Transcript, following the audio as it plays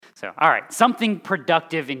So, all right, something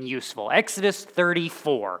productive and useful. Exodus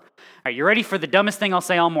 34. All right, you ready for the dumbest thing I'll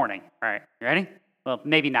say all morning? All right, you ready? Well,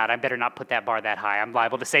 maybe not. I better not put that bar that high. I'm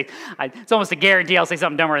liable to say, it's almost a guarantee I'll say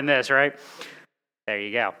something dumber than this, right? There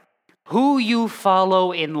you go. Who you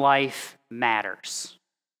follow in life matters,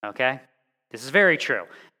 okay? This is very true.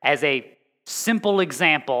 As a simple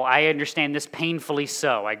example, I understand this painfully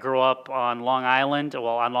so. I grew up on Long Island,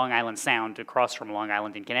 on Long Island Sound, across from Long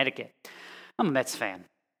Island in Connecticut. I'm a Mets fan.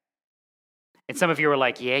 And some of you are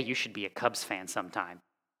like, yeah, you should be a Cubs fan sometime.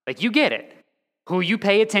 Like, you get it. Who you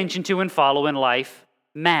pay attention to and follow in life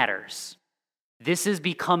matters. This is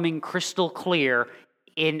becoming crystal clear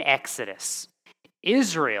in Exodus.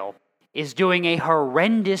 Israel is doing a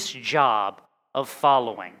horrendous job of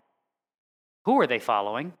following. Who are they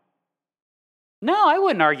following? No, I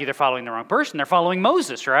wouldn't argue they're following the wrong person. They're following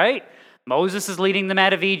Moses, right? Moses is leading them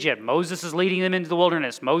out of Egypt. Moses is leading them into the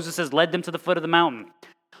wilderness. Moses has led them to the foot of the mountain.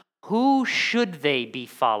 Who should they be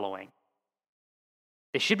following?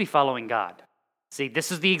 They should be following God. See,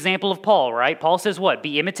 this is the example of Paul, right? Paul says what?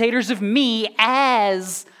 Be imitators of me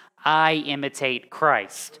as I imitate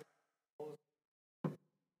Christ.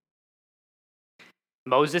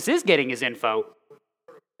 Moses is getting his info.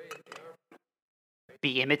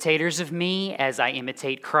 Be imitators of me as I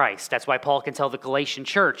imitate Christ. That's why Paul can tell the Galatian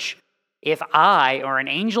church, if I or an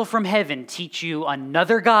angel from heaven teach you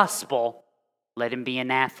another gospel, let him be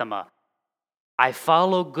anathema. I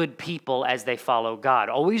follow good people as they follow God.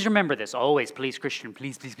 Always remember this. Always, please, Christian,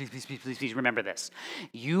 please remember this.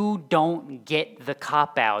 You don't get the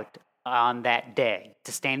cop-out on that day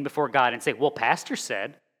to stand before God and say, well, pastor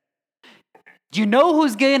said. Do you know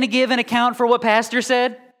who's going to give an account for what pastor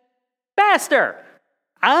said? Pastor.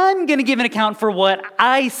 I'm going to give an account for what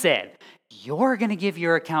I said. You're going to give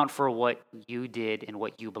your account for what you did and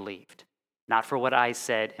what you believed, not for what I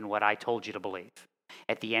said and what I told you to believe.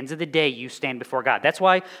 At the end of the day, you stand before God. That's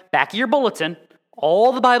why, back of your bulletin,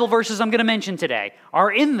 all the Bible verses I'm going to mention today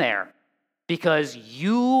are in there because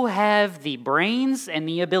you have the brains and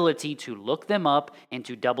the ability to look them up and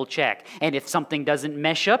to double check. And if something doesn't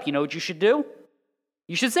mesh up, you know what you should do?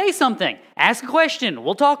 You should say something. Ask a question.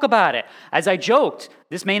 We'll talk about it. As I joked,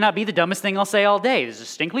 this may not be the dumbest thing I'll say all day. It is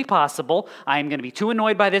distinctly possible. I am going to be too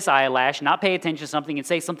annoyed by this eyelash, not pay attention to something, and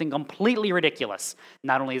say something completely ridiculous.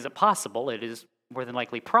 Not only is it possible, it is more than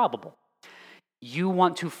likely probable. You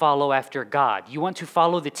want to follow after God. You want to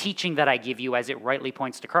follow the teaching that I give you as it rightly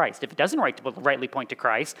points to Christ. If it doesn't rightly point to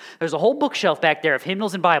Christ, there's a whole bookshelf back there of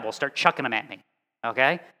hymnals and Bibles. Start chucking them at me,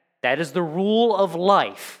 okay? That is the rule of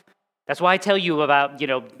life. That's why I tell you about,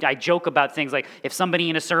 I joke about things like if somebody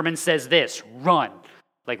in a sermon says this, run.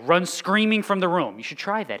 Like run screaming from the room. You should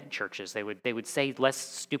try that in churches. They would say less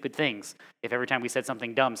stupid things if every time we said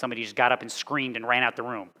something dumb, somebody just got up and screamed and ran out the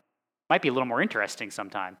room. Might be a little more interesting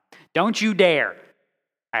sometime. Don't you dare.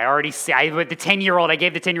 With the 10-year-old, I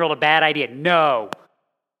gave the 10-year-old a bad idea. No.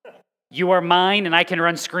 You are mine and I can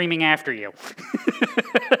run screaming after you.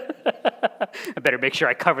 I better make sure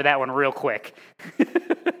I cover that one real quick.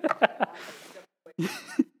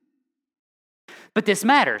 But this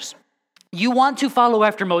matters. You want to follow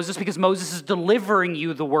after Moses because Moses is delivering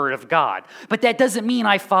you the word of God. But that doesn't mean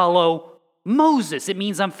I follow Moses. It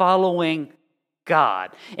means I'm following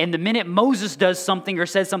God. And the minute Moses does something or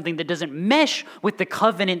says something that doesn't mesh with the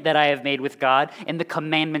covenant that I have made with God and the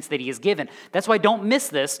commandments that he has given. That's why don't miss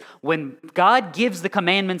this. When God gives the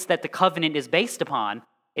commandments that the covenant is based upon,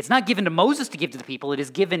 it's not given to Moses to give to the people. It is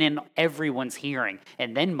given in everyone's hearing.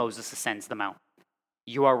 And then Moses ascends the mountain.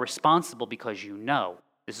 You are responsible because you know.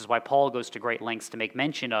 This is why Paul goes to great lengths to make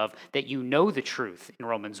mention of that you know the truth in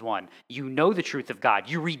Romans 1. You know the truth of God.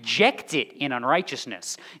 You reject it in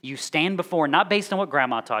unrighteousness. You stand before, not based on what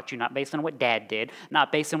grandma taught you, not based on what dad did,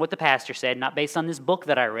 not based on what the pastor said, not based on this book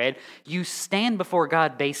that I read. You stand before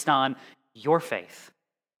God based on your faith,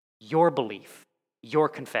 your belief, your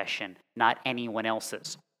confession, not anyone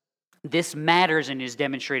else's. This matters and is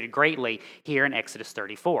demonstrated greatly here in Exodus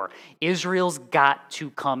 34. Israel's got to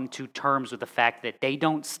come to terms with the fact that they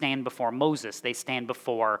don't stand before Moses, they stand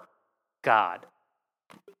before God.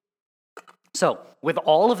 So, with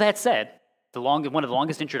all of that said, one of the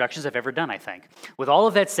longest introductions I've ever done, I think. With all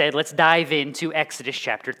of that said, let's dive into Exodus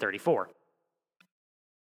chapter 34.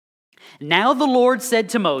 Now the Lord said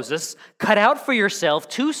to Moses, cut out for yourself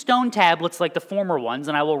 2 stone tablets like the former ones,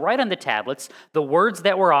 and I will write on the tablets the words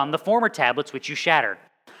that were on the former tablets which you shattered.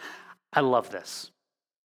 I love this.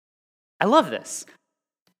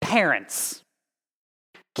 Parents,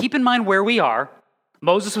 keep in mind where we are.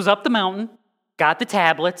 Moses was up the mountain. got the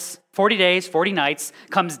tablets, 40 days, 40 nights,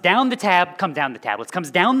 comes down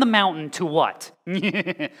the mountain to what?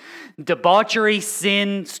 Debauchery,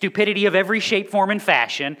 sin, stupidity of every shape, form, and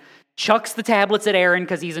fashion, chucks the tablets at Aaron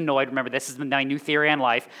because he's annoyed. Remember, this is my new theory on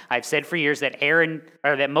life. I've said for years that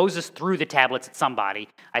that Moses threw the tablets at somebody.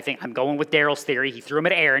 I think I'm going with Daryl's theory. He threw them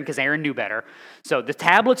at Aaron because Aaron knew better. So the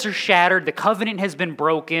tablets are shattered. The covenant has been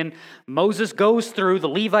broken. Moses goes through. The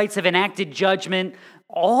Levites have enacted judgment.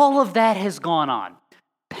 All of that has gone on.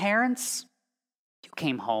 Parents, you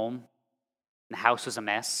came home and the house was a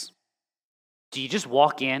mess. Do you just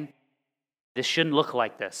walk in? This shouldn't look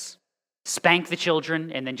like this. Spank the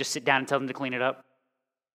children and then just sit down and tell them to clean it up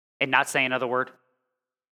and not say another word?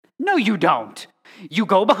 No, you don't. You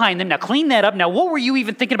go behind them. Now clean that up. Now, what were you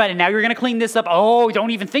even thinking about? And now you're going to clean this up. Oh,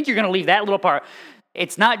 don't even think you're going to leave that little part.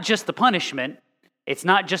 It's not just the punishment. It's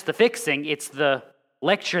not just the fixing. It's the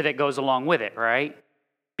lecture that goes along with it, right?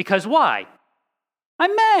 Because why?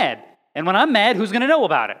 I'm mad. And when I'm mad, who's going to know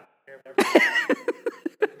about it?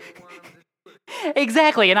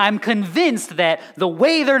 Exactly, and I'm convinced that the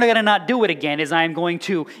way they're going to not do it again is I'm going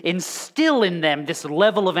to instill in them this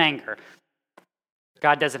level of anger.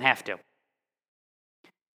 God doesn't have to.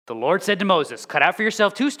 The Lord said to Moses, cut out for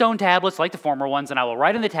yourself 2 stone tablets like the former ones, and I will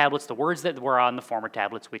write on the tablets the words that were on the former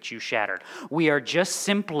tablets which you shattered. We are just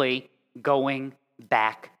simply going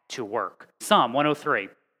back to work. Psalm 103.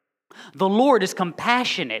 The Lord is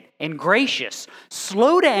compassionate and gracious,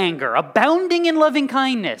 slow to anger, abounding in loving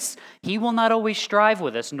kindness. He will not always strive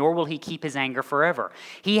with us, nor will he keep his anger forever.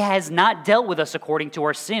 He has not dealt with us according to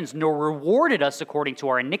our sins, nor rewarded us according to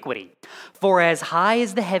our iniquity. For as high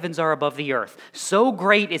as the heavens are above the earth, so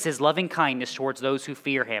great is his loving kindness towards those who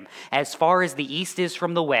fear him. As far as the east is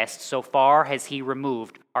from the west, so far has he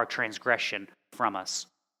removed our transgression from us.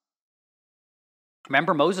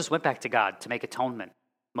 Remember, Moses went back to God to make atonement.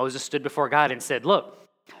 Moses stood before God and said, look,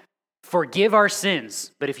 forgive our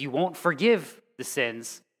sins, but if you won't forgive the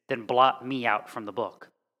sins, then blot me out from the book.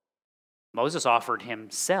 Moses offered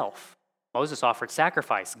himself. Moses offered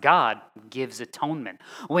sacrifice. God gives atonement.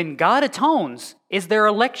 When God atones, is there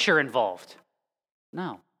a lecture involved?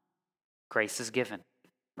 No. Grace is given.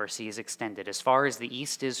 Mercy is extended. As far as the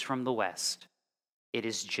east is from the west, it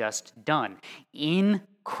is just done. In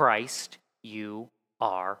Christ, you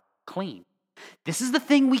are clean. This is the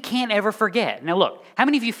thing we can't ever forget. Now look, how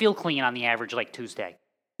many of you feel clean on the average like Tuesday?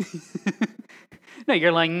 No,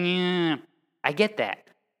 you're like, yeah, I get that.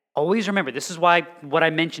 Always remember, this is why what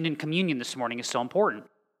I mentioned in communion this morning is so important.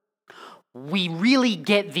 We really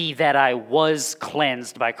get that I was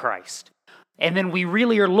cleansed by Christ. And then we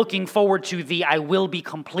really are looking forward to I will be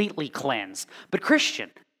completely cleansed. But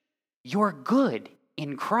Christian, you're good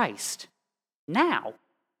in Christ now.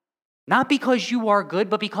 Not because you are good,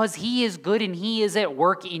 but because he is good and he is at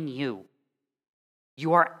work in you.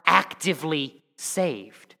 You are actively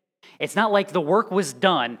saved. It's not like the work was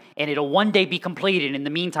done and it'll one day be completed. In the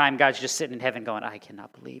meantime, God's just sitting in heaven going, I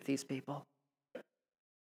cannot believe these people.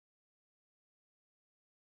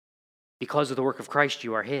 Because of the work of Christ,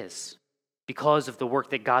 you are his. Because of the work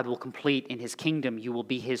that God will complete in his kingdom, you will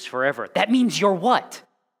be his forever. That means you're what?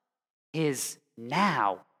 His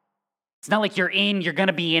now. It's not like you're going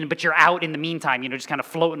to be in, but you're out in the meantime, just kind of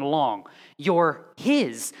floating along. You're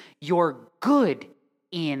his. You're good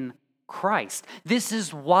in Christ. This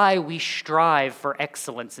is why we strive for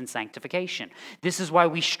excellence in sanctification. This is why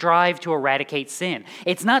we strive to eradicate sin.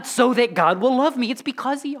 It's not so that God will love me. It's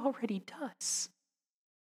because he already does.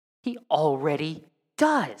 He already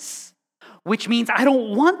does. Which means I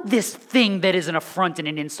don't want this thing that is an affront and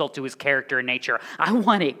an insult to his character and nature. I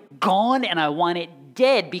want it gone and I want it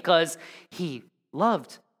dead because he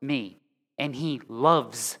loved me and he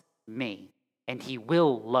loves me and he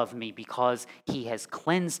will love me because he has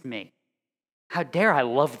cleansed me. How dare I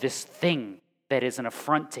love this thing that is an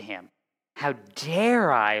affront to him? How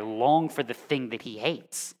dare I long for the thing that he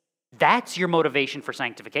hates? That's your motivation for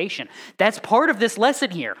sanctification. That's part of this lesson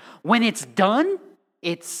here. When it's done,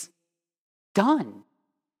 it's done.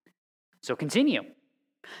 So continue.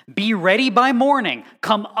 Be ready by morning.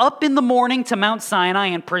 Come up in the morning to Mount Sinai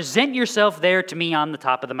and present yourself there to me on the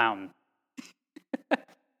top of the mountain.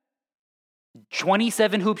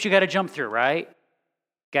 27 hoops you got to jump through, right?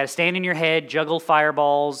 Got to stand in your head, juggle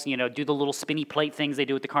fireballs, do the little spinny plate things they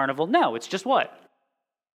do at the carnival. No, it's just what?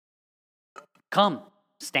 Come,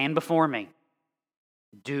 stand before me.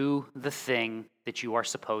 Do the thing that you are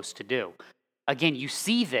supposed to do. Again, you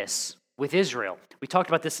see this with Israel. We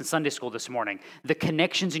talked about this in Sunday school this morning. The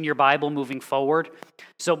connections in your Bible moving forward.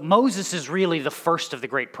 So Moses is really the first of the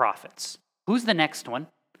great prophets. Who's the next one?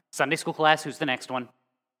 Sunday school class, who's the next one?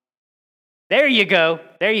 There you go.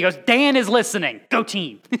 There you go. Dan is listening. Go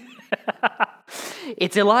team.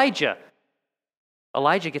 It's Elijah.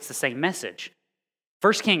 Elijah gets the same message.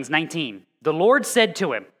 1 Kings 19. The Lord said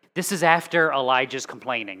to him, this is after Elijah's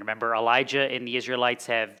complaining. Remember, Elijah and the Israelites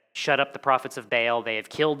have shut up the prophets of Baal. They have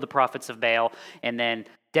killed the prophets of Baal and then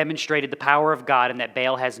demonstrated the power of God and that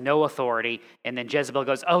Baal has no authority. And then Jezebel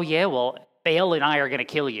goes, oh yeah, well, Baal and I are going to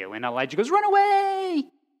kill you. And Elijah goes, run away.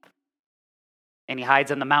 And he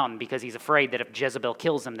hides on the mountain because he's afraid that if Jezebel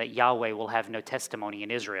kills him, that Yahweh will have no testimony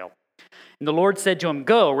in Israel. And the Lord said to him,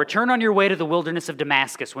 go, return on your way to the wilderness of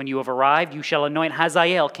Damascus. When you have arrived, you shall anoint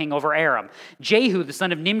Hazael king over Aram. Jehu, the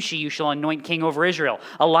son of Nimshi, you shall anoint king over Israel.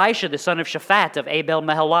 Elisha, the son of Shaphat of Abel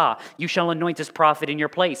Meholah, you shall anoint as prophet in your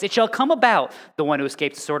place. It shall come about, the one who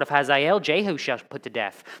escapes the sword of Hazael, Jehu shall put to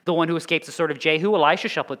death. The one who escapes the sword of Jehu, Elisha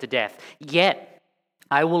shall put to death. Yet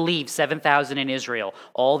I will leave 7,000 in Israel,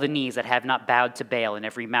 all the knees that have not bowed to Baal, and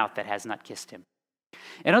every mouth that has not kissed him.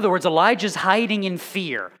 In other words, Elijah's hiding in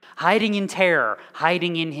fear, hiding in terror,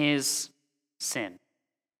 hiding in his sin.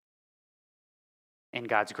 And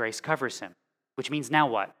God's grace covers him, which means now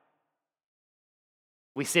what?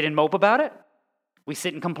 We sit and mope about it? We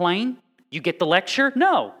sit and complain? You get the lecture?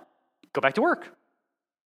 No. Go back to work.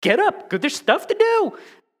 Get up. There's stuff to do.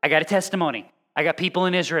 I got a testimony. I got people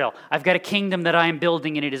in Israel. I've got a kingdom that I am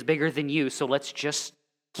building, and it is bigger than you, so let's just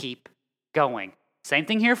keep going. Same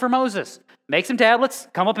thing here for Moses. Make some tablets,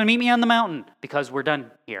 come up and meet me on the mountain, because we're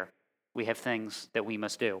done here. We have things that we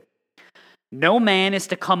must do. No man is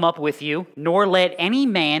to come up with you, nor let any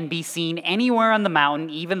man be seen anywhere on the mountain.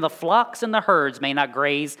 Even the flocks and the herds may not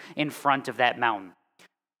graze in front of that mountain.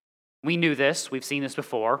 We knew this. We've seen this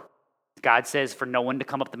before. God says for no one to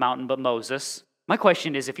come up the mountain but Moses. My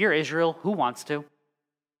question is, if you're Israel, who wants to?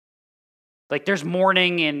 Like there's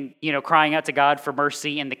mourning and, crying out to God for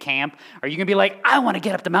mercy in the camp. Are you going to be like, I want to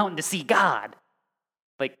get up the mountain to see God?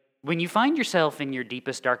 Like when you find yourself in your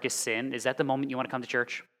deepest, darkest sin, is that the moment you want to come to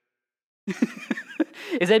church?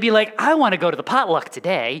 Is that be like, I want to go to the potluck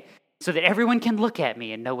today so that everyone can look at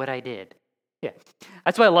me and know what I did? Yeah.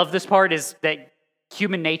 That's why I love this part is that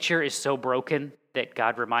human nature is so broken that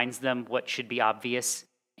God reminds them what should be obvious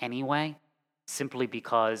anyway. Simply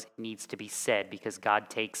because it needs to be said, because God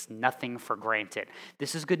takes nothing for granted.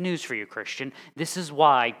 This is good news for you, Christian. This is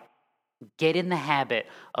why get in the habit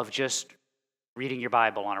of just reading your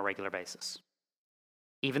Bible on a regular basis.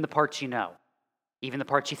 Even the parts you know. Even the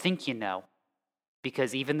parts you think you know.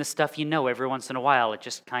 Because even the stuff you know, every once in a while, it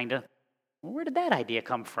just kind of, well, where did that idea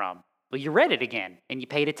come from? Well, you read it again, and you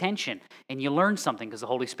paid attention, and you learned something because the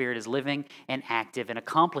Holy Spirit is living and active and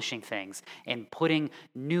accomplishing things and putting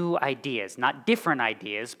new ideas, not different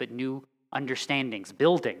ideas, but new understandings,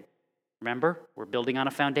 building. Remember, we're building on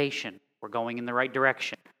a foundation. We're going in the right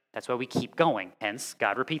direction. That's why we keep going. Hence,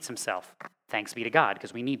 God repeats himself. Thanks be to God,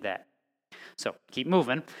 because we need that. So, keep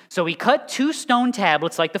moving. So he cut 2 stone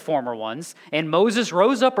tablets like the former ones, and Moses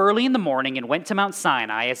rose up early in the morning and went to Mount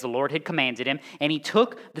Sinai as the Lord had commanded him, and he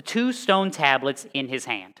took the 2 stone tablets in his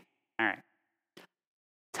hand. All right.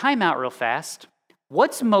 Time out real fast.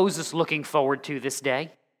 What's Moses looking forward to this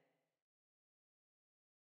day?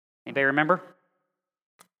 Anybody remember?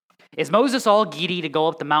 Is Moses all giddy to go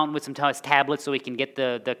up the mountain with some tablets so he can get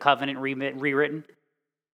the covenant rewritten?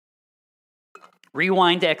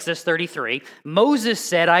 Rewind to Exodus 33. Moses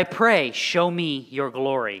said, I pray, show me your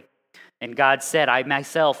glory. And God said, I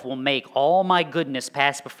myself will make all my goodness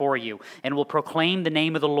pass before you, and will proclaim the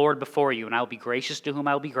name of the Lord before you. And I will be gracious to whom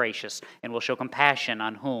I will be gracious, and will show compassion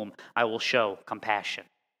on whom I will show compassion.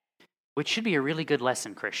 Which should be a really good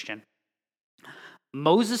lesson, Christian.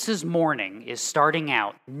 Moses' mourning is starting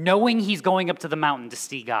out knowing he's going up to the mountain to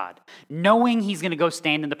see God, knowing he's going to go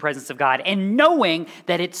stand in the presence of God, and knowing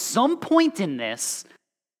that at some point in this,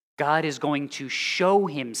 God is going to show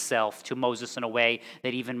himself to Moses in a way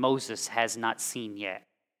that even Moses has not seen yet.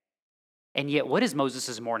 And yet, what is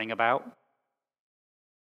Moses' mourning about?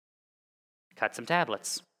 Cut some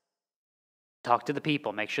tablets. Talk to the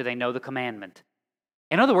people. Make sure they know the commandment.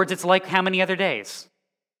 In other words, it's like how many other days?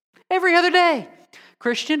 Every other day.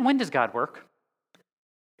 Christian, when does God work?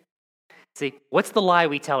 See, what's the lie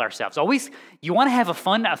we tell ourselves? Always, you want to have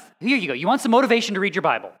here you go. You want some motivation to read your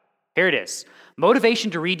Bible. Here it is. Motivation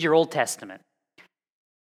to read your Old Testament.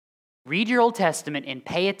 Read your Old Testament and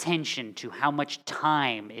pay attention to how much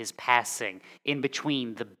time is passing in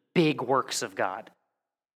between the big works of God.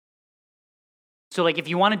 So if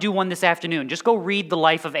you want to do one this afternoon, just go read the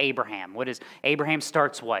life of Abraham. Abraham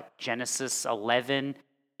starts what? Genesis 11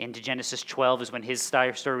 into Genesis 12 is when his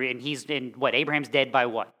story, and he's in Abraham's dead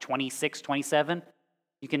by 26, 27?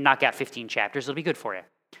 You can knock out 15 chapters. It'll be good for you.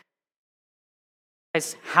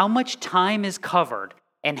 Guys, how much time is covered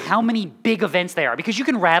and how many big events they are, because you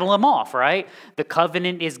can rattle them off, right? The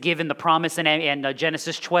covenant is given, the promise in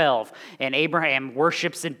Genesis 12, and Abraham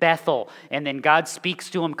worships in Bethel, and then God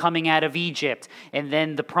speaks to him coming out of Egypt, and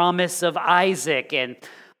then the promise of Isaac.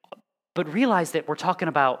 But realize that we're talking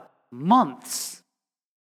about months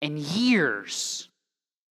and years.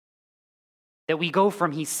 That we go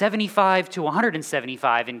from he's 75 to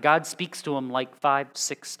 175, and God speaks to him like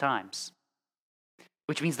 5-6 times.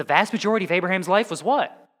 Which means the vast majority of Abraham's life was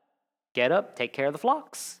what? Get up, take care of the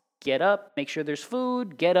flocks. Get up, make sure there's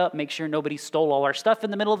food. Get up, make sure nobody stole all our stuff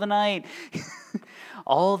in the middle of the night.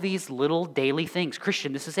 All these little daily things.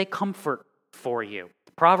 Christian, this is a comfort for you.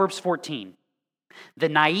 Proverbs 14. The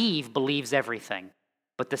naive believes everything,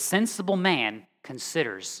 but the sensible man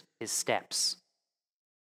considers his steps.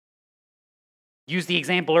 Use the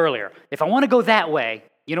example earlier. If I want to go that way,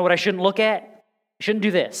 you know what I shouldn't look at? I shouldn't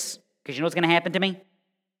do this, because you know what's going to happen to me?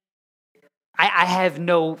 I have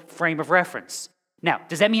no frame of reference. Now,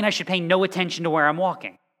 does that mean I should pay no attention to where I'm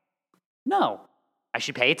walking? No. I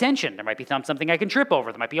should pay attention. There might be something I can trip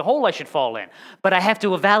over. There might be a hole I should fall in. But I have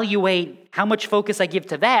to evaluate how much focus I give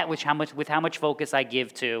to that with how much focus I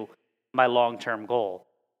give to my long-term goal.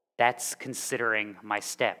 That's considering my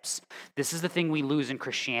steps. This is the thing we lose in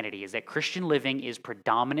Christianity, is that Christian living is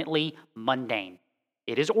predominantly mundane.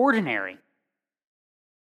 It is ordinary.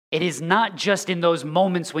 It is not just in those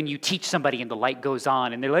moments when you teach somebody and the light goes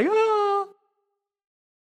on and they're like, ah.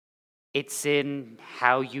 It's in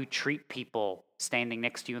how you treat people standing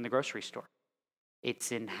next to you in the grocery store.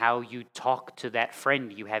 It's in how you talk to that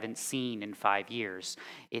friend you haven't seen in 5 years.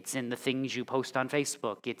 It's in the things you post on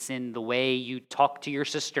Facebook. It's in the way you talk to your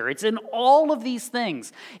sister. It's in all of these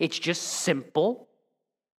things. It's just simple,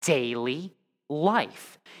 daily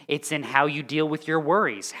life. It's in how you deal with your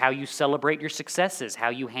worries, how you celebrate your successes, how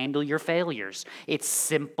you handle your failures. It's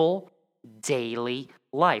simple, daily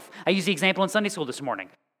life. I used the example in Sunday school this morning.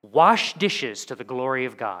 Wash dishes to the glory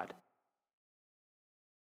of God.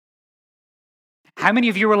 How many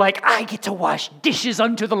of you were like, I get to wash dishes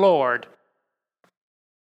unto the Lord?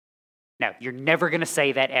 Now, you're never going to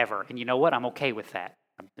say that ever. And you know what? I'm okay with that.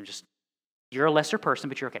 You're a lesser person,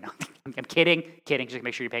 but you're okay. No, I'm kidding, just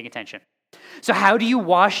make sure you're paying attention. So how do you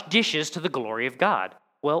wash dishes to the glory of God?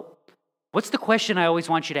 Well, what's the question I always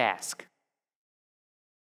want you to ask?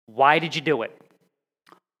 Why did you do it?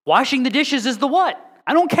 Washing the dishes is the what?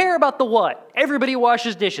 I don't care about the what. Everybody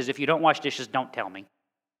washes dishes. If you don't wash dishes, don't tell me.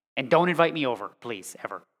 And don't invite me over, please,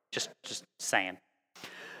 ever. Just saying.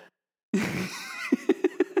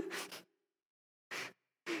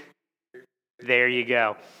 There you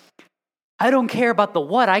go. I don't care about the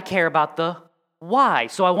what, I care about the why.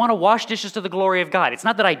 So I want to wash dishes to the glory of God. It's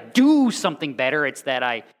not that I do something better, it's that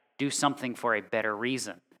I do something for a better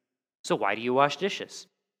reason. So why do you wash dishes?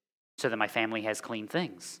 So that my family has clean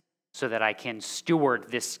things. So that I can steward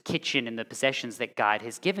this kitchen and the possessions that God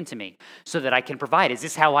has given to me. So that I can provide. Is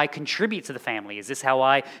this how I contribute to the family? Is this how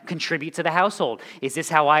I contribute to the household? Is this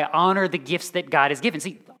how I honor the gifts that God has given?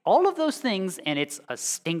 See, all of those things, and it's a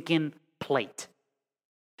stinking plate.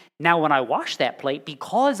 Now, when I wash that plate,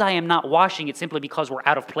 because I am not washing it simply because we're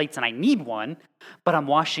out of plates and I need one, but I'm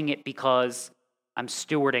washing it because I'm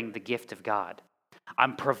stewarding the gift of God.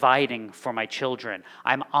 I'm providing for my children.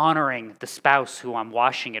 I'm honoring the spouse who I'm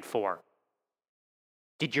washing it for.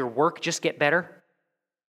 Did your work just get better?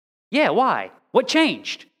 Yeah, why? What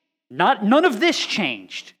changed? None of this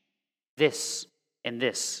changed. This and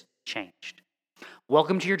this changed.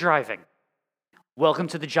 Welcome to your driving. Welcome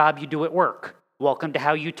to the job you do at work. Welcome to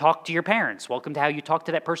how you talk to your parents. Welcome to how you talk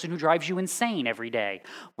to that person who drives you insane every day.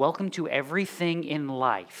 Welcome to everything in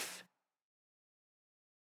life.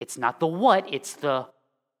 It's not the what, it's the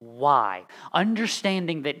why.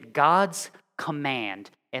 Understanding that God's command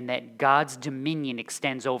and that God's dominion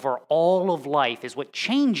extends over all of life is what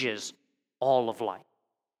changes all of life.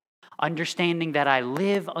 Understanding that I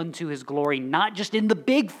live unto his glory, not just in the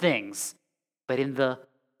big things, but in the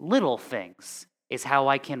little things, is how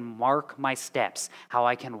I can mark my steps, how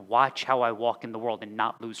I can watch how I walk in the world and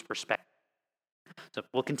not lose perspective. So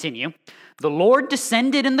we'll continue. The Lord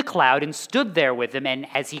descended in the cloud and stood there with him, and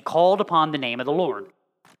as he called upon the name of the Lord.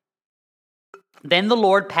 Then the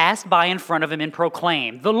Lord passed by in front of him and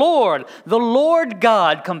proclaimed, the Lord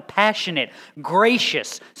God, compassionate,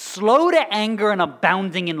 gracious, slow to anger and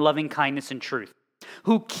abounding in loving kindness and truth,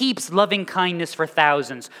 who keeps loving kindness for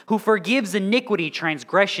thousands, who forgives iniquity,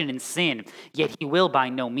 transgression, and sin, yet he will by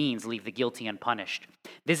no means leave the guilty unpunished,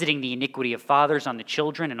 visiting the iniquity of fathers on the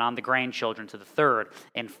children and on the grandchildren to the third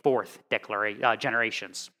and fourth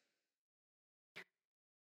generations.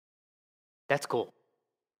 That's cool.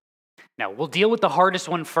 Now, we'll deal with the hardest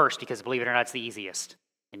one first because, believe it or not, it's the easiest.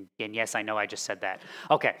 And yes, I know I just said that.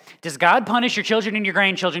 Okay, does God punish your children and your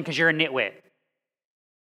grandchildren because you're a nitwit?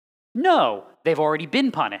 No, they've already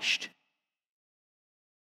been punished.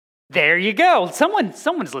 There you go.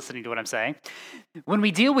 Someone's listening to what I'm saying. When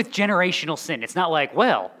we deal with generational sin, it's not like,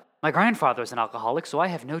 well, my grandfather was an alcoholic, so I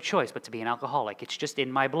have no choice but to be an alcoholic. It's just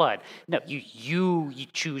in my blood. No, you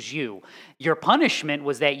choose you. Your punishment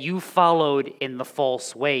was that you followed in the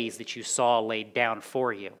false ways that you saw laid down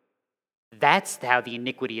for you. That's how the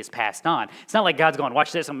iniquity is passed on. It's not like God's going,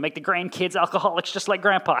 watch this, I'm going to make the grandkids alcoholics just like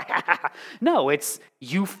grandpa. No, it's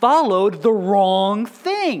you followed the wrong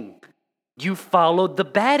thing. You followed the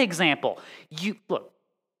bad example. Look,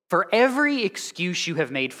 for every excuse you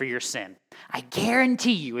have made for your sin, I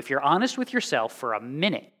guarantee you, if you're honest with yourself for a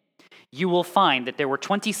minute, you will find that there were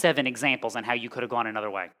 27 examples on how you could have gone another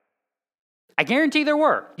way. I guarantee there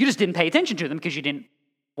were. You just didn't pay attention to them because you didn't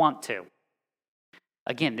want to.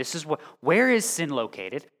 Again, this is where is sin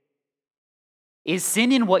located? Is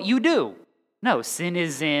sin in what you do? No, sin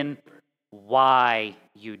is in why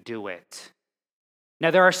you do it.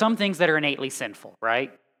 Now, there are some things that are innately sinful,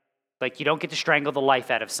 right? Like you don't get to strangle the life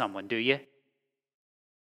out of someone, do you?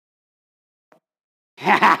 Gotcha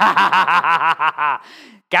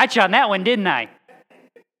on that one, didn't I?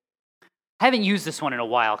 Haven't used this one in a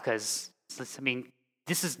while because,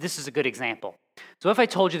 this is a good example. So if I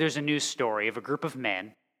told you there's a news story of a group of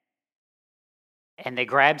men and they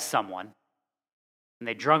grabbed someone and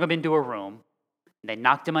they drug him into a room and they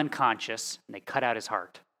knocked him unconscious and they cut out his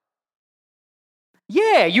heart.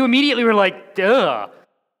 Yeah, you immediately were like, duh.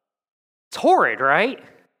 It's horrid, right?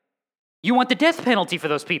 You want the death penalty for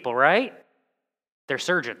those people, right? They're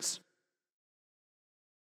surgeons.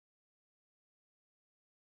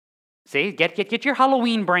 See, get your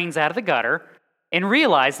Halloween brains out of the gutter and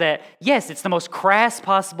realize that, yes, it's the most crass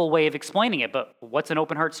possible way of explaining it, but what's an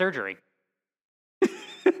open heart surgery?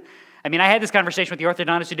 I had this conversation with the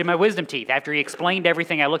orthodontist who did my wisdom teeth. After he explained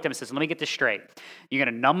everything, I looked at him and said, let me get this straight. You're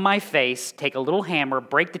going to numb my face, take a little hammer,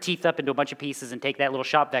 break the teeth up into a bunch of pieces, and take that little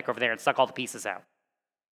shop vac over there and suck all the pieces out.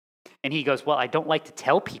 And he goes, well, I don't like to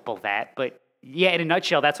tell people that, but yeah, in a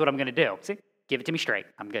nutshell, that's what I'm going to do. See, give it to me straight.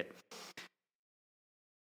 I'm good.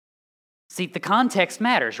 See, the context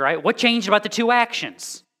matters, right? What changed about the two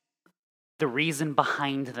actions? The reason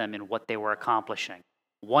behind them and what they were accomplishing.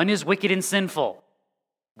 One is wicked and sinful.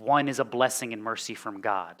 One is a blessing and mercy from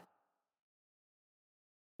God.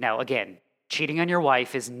 Now, again, cheating on your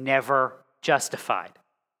wife is never justified.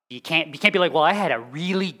 You can't be like, well, I had a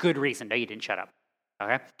really good reason. No, you didn't. Shut up.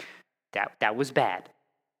 Okay? That was bad.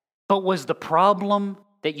 But was the problem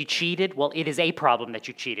that you cheated? Well, it is a problem that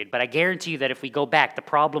you cheated, but I guarantee you that if we go back, the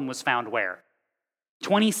problem was found where?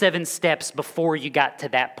 27 steps before you got to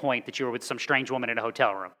that point that you were with some strange woman in a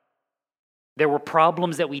hotel room. There were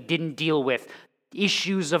problems that we didn't deal with,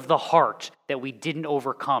 issues of the heart that we didn't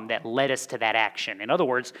overcome that led us to that action. In other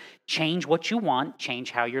words, change what you want,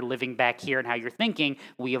 change how you're living back here and how you're thinking.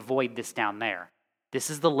 We avoid this down there. This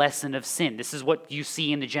is the lesson of sin. This is what you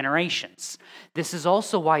see in the generations. This is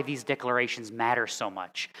also why these declarations matter so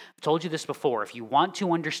much. I've told you this before. If you want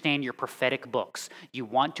to understand your prophetic books, you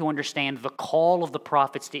want to understand the call of the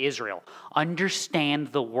prophets to Israel,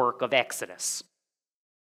 understand the work of Exodus.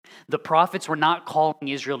 The prophets were not calling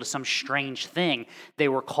Israel to some strange thing. They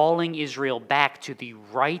were calling Israel back to the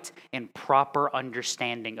right and proper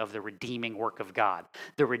understanding of the redeeming work of God.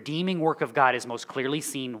 The redeeming work of God is most clearly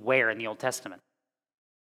seen where in the Old Testament?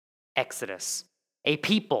 Exodus. A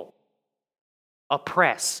people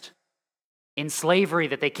oppressed in slavery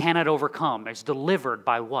that they cannot overcome is delivered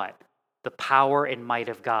by what? The power and might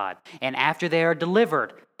of God. And after they are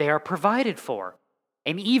delivered, they are provided for.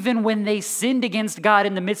 And even when they sinned against God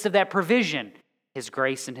in the midst of that provision, His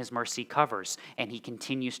grace and His mercy covers, and He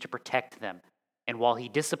continues to protect them. And while He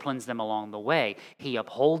disciplines them along the way, He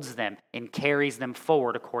upholds them and carries them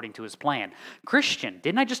forward according to His plan. Christian,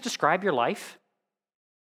 didn't I just describe your life?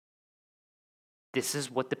 This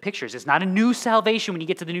is what the picture is. It's not a new salvation when you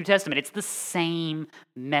get to the New Testament. It's the same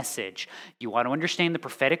message. You want to understand the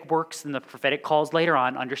prophetic works and the prophetic calls later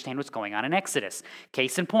on, understand what's going on in Exodus.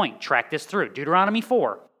 Case in point, track this through. Deuteronomy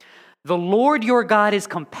 4. The Lord your God is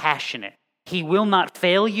compassionate. He will not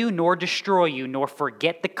fail you, nor destroy you, nor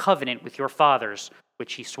forget the covenant with your fathers,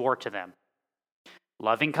 which He swore to them.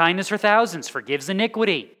 Loving kindness for thousands, forgives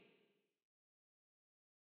iniquity.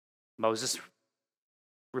 Moses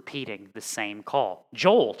repeating the same call.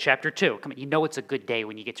 Joel chapter 2. Come on, you know it's a good day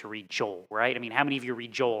when you get to read Joel, right? How many of you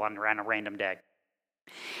read Joel on a random day?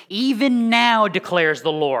 Even now, declares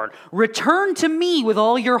the Lord, return to me with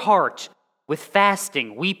all your heart, with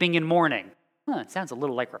fasting, weeping, and mourning. It sounds a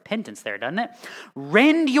little like repentance there, doesn't it?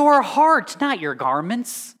 Rend your heart, not your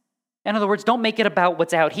garments. In other words, don't make it about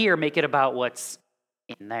what's out here, make it about what's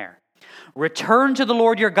in there. Return to the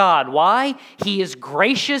Lord your God. Why? He is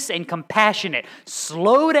gracious and compassionate,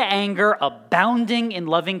 slow to anger, abounding in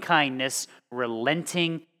loving kindness,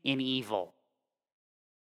 relenting in evil.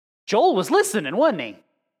 Joel was listening, wasn't he?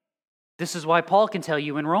 This is why Paul can tell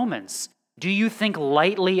you in Romans, do you think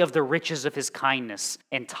lightly of the riches of his kindness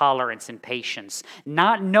and tolerance and patience,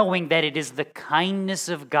 not knowing that it is the kindness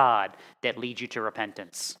of God that leads you to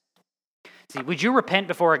repentance? See, would you repent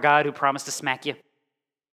before a God who promised to smack you?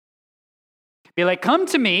 Be like, come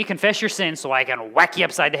to me, confess your sins so I can whack you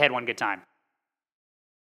upside the head one good time.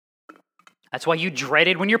 That's why you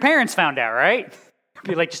dreaded when your parents found out, right?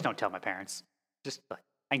 Be like, just don't tell my parents. Just,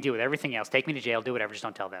 I can deal with everything else. Take me to jail, do whatever, just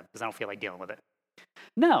don't tell them because I don't feel like dealing with it.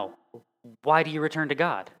 No. Why do you return to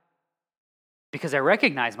God? Because I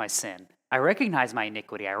recognize my sin. I recognize my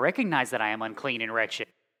iniquity. I recognize that I am unclean and wretched.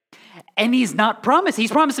 And he's not promised.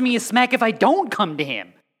 He's promising me a smack if I don't come to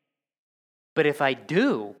him. But if I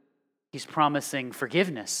do, he's promising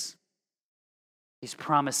forgiveness. He's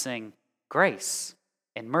promising grace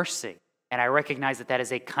and mercy. And I recognize that that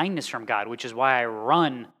is a kindness from God, which is why I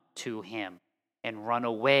run to him and run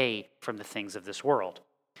away from the things of this world.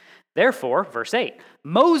 Therefore, verse 8,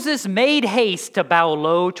 Moses made haste to bow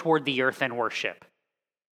low toward the earth and worship.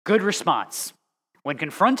 Good response. When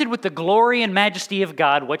confronted with the glory and majesty of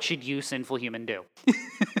God, what should you, sinful human, do?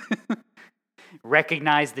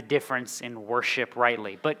 Recognize the difference in worship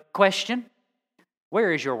rightly. But question,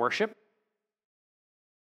 where is your worship?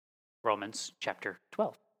 Romans chapter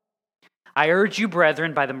 12. I urge you,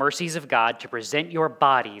 brethren, by the mercies of God, to present your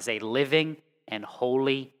bodies a living and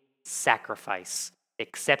holy sacrifice,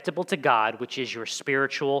 acceptable to God, which is your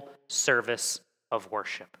spiritual service of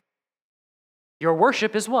worship. Your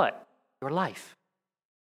worship is what? Your life.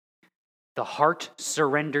 The heart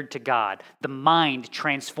surrendered to God, the mind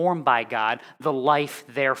transformed by God, the life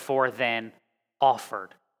therefore then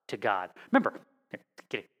offered to God. Remember,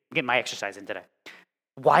 get my exercise in today.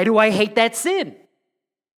 Why do I hate that sin?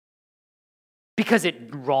 Because it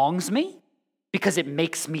wrongs me? Because it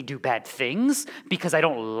makes me do bad things? Because I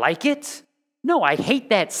don't like it? No, I hate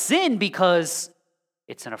that sin because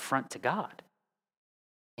it's an affront to God.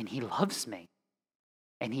 And he loves me.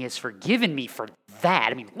 And he has forgiven me for that.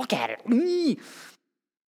 I mean, look at it.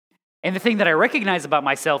 And the thing that I recognize about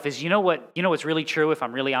myself is, you know what's really true, if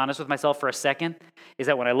I'm really honest with myself for a second, is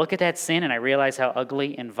that when I look at that sin and I realize how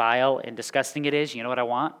ugly and vile and disgusting it is, you know what I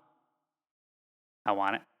want? I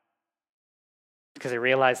want it. Because I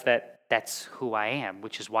realize that that's who I am,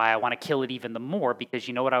 which is why I want to kill it even the more, because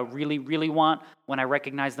you know what I really, really want when I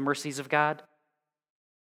recognize the mercies of God?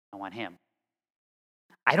 I want him.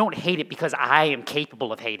 I don't hate it because I am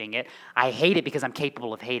capable of hating it. I hate it because I'm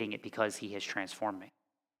capable of hating it because he has transformed me.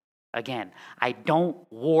 Again, I don't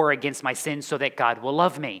war against my sin so that God will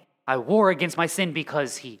love me. I war against my sin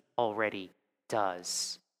because he already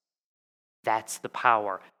does. That's the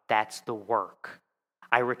power. That's the work.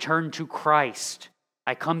 I return to Christ.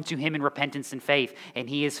 I come to him in repentance and faith, and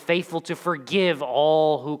he is faithful to forgive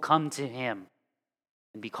all who come to him.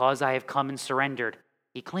 And because I have come and surrendered,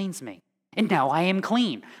 he cleans me. And now I am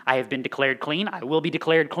clean. I have been declared clean. I will be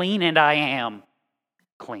declared clean, and I am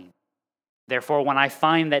clean. Therefore, when I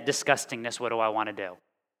find that disgustingness, what do I want to do?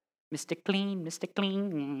 Mr. Clean, Mr.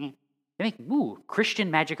 Clean. They make, Christian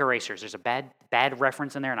magic erasers. There's a bad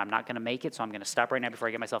reference in there, and I'm not going to make it, so I'm going to stop right now before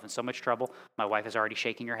I get myself in so much trouble. My wife is already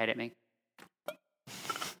shaking her head at me.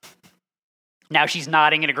 Now she's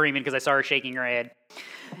nodding in agreement because I saw her shaking her head.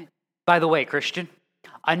 By the way, Christian,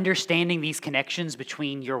 understanding these connections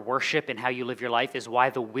between your worship and how you live your life is why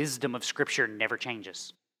the wisdom of Scripture never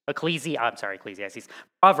changes. Ecclesiastes.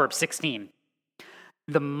 Proverbs 16.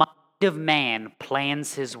 The mind of man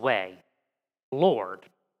plans his way. Lord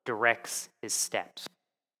directs his steps.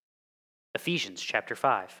 Ephesians chapter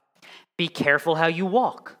 5. Be careful how you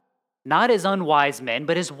walk, not as unwise men,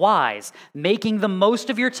 but as wise, making the most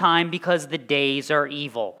of your time because the days are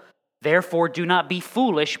evil. Therefore, do not be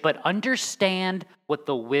foolish, but understand what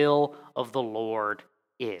the will of the Lord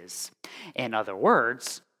is. In other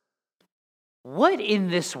words, what in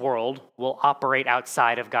this world will operate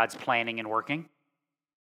outside of God's planning and working?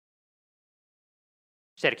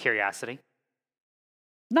 Just out of curiosity.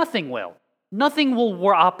 Nothing will. Nothing will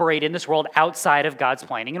operate in this world outside of God's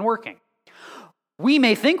planning and working. We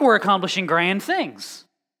may think we're accomplishing grand things,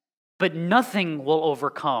 but nothing will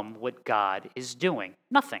overcome what God is doing.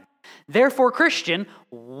 Nothing. Therefore, Christian,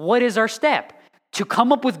 what is our step? To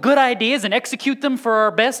come up with good ideas and execute them for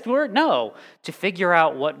our best work? No. To figure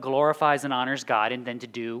out what glorifies and honors God and then to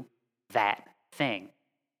do that thing.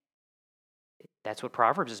 That's what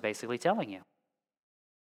Proverbs is basically telling you.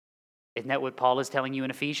 Isn't that what Paul is telling you in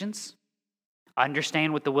Ephesians?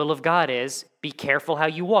 Understand what the will of God is. Be careful how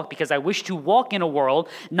you walk, because I wish to walk in a world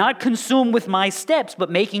not consumed with my steps, but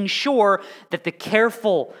making sure that the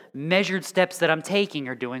careful, measured steps that I'm taking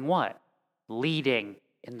are doing what? Leading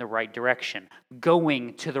in the right direction,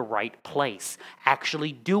 going to the right place,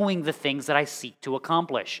 actually doing the things that I seek to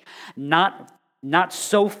accomplish. Not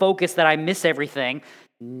so focused that I miss everything,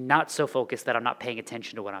 not so focused that I'm not paying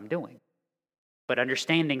attention to what I'm doing, but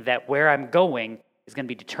understanding that where I'm going is going to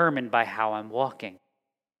be determined by how I'm walking.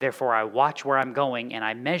 Therefore, I watch where I'm going and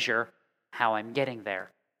I measure how I'm getting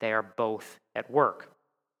there. They are both at work.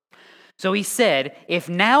 So he said, if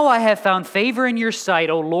now I have found favor in your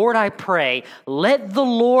sight, O Lord, I pray, let the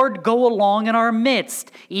Lord go along in our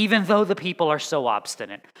midst, even though the people are so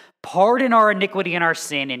obstinate. Pardon our iniquity and our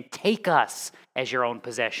sin and take us as your own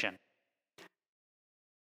possession.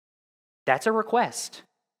 That's a request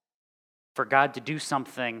for God to do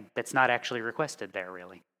something that's not actually requested there,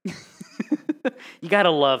 really. You got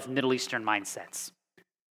to love Middle Eastern mindsets.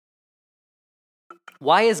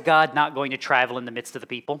 Why is God not going to travel in the midst of the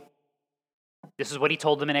people? This is what he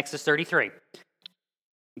told them in Exodus 33.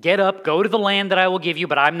 Get up, go to the land that I will give you,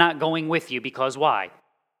 but I'm not going with you, because why?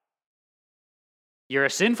 You're a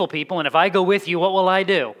sinful people, and if I go with you, what will I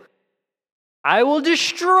do? I will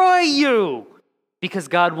destroy you, because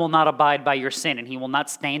God will not abide by your sin, and he will not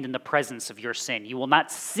stand in the presence of your sin. You will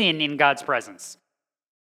not sin in God's presence.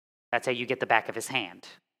 That's how you get the back of his hand.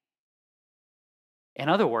 In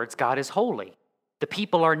other words, God is holy. The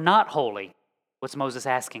people are not holy. What's Moses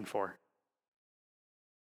asking for?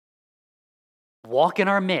 Walk in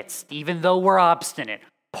our midst, even though we're obstinate.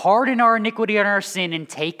 Pardon our iniquity and our sin, and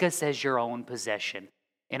take us as your own possession.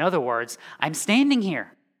 In other words, I'm standing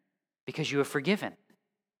here because you have forgiven.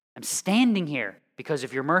 I'm standing here because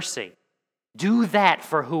of your mercy. Do that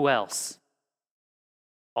for who else?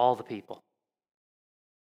 All the people.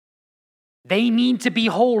 They need to be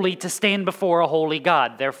holy to stand before a holy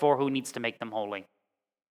God. Therefore, who needs to make them holy?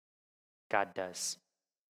 God does.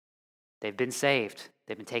 They've been saved.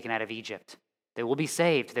 They've been taken out of Egypt. They will be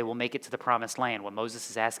saved. They will make it to the promised land. What Moses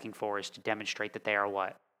is asking for is to demonstrate that they are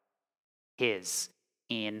what? His,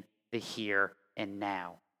 in the here and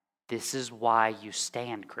now. This is why you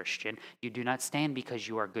stand, Christian. You do not stand because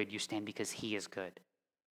you are good. You stand because he is good.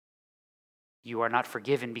 You are not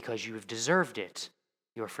forgiven because you have deserved it.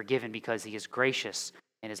 You are forgiven because he is gracious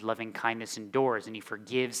and his loving kindness endures, and he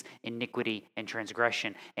forgives iniquity and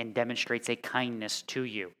transgression and demonstrates a kindness to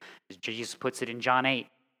you. As Jesus puts it in John 8,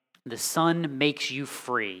 the Son makes you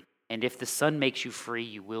free, and if the Son makes you free,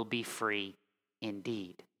 you will be free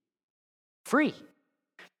indeed. Free.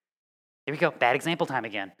 Here we go. Bad example time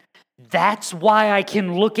again. That's why I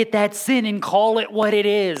can look at that sin and call it what it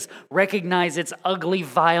is. Recognize its ugly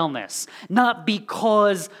vileness. Not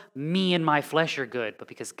because me and my flesh are good, but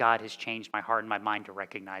because God has changed my heart and my mind to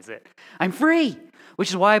recognize it. I'm free, which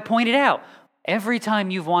is why I pointed out, every time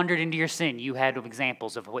you've wandered into your sin, you had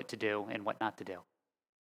examples of what to do and what not to do.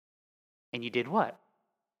 And you did what?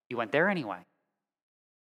 You went there anyway.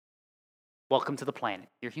 Welcome to the planet.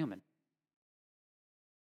 You're human.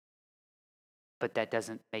 But that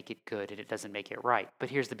doesn't make it good, and it doesn't make it right. But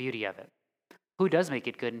here's the beauty of it. Who does make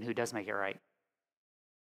it good and who does make it right?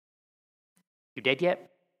 You dead yet?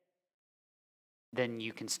 Then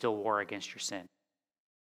you can still war against your sin.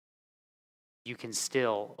 You can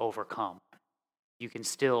still overcome. You can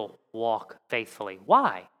still walk faithfully.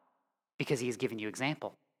 Why? Because he has given you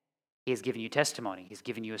example. He has given you testimony. He's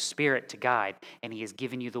given you a spirit to guide, and he has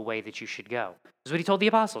given you the way that you should go. This is what he told the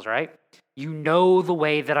apostles, right? You know the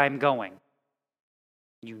way that I'm going.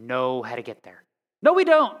 You know how to get there. No, we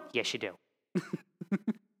don't. Yes, you do.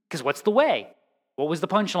 Because what's the way? What was the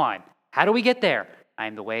punchline? How do we get there? I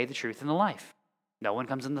am the way, the truth, and the life. No one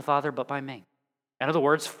comes in the Father but by me. In other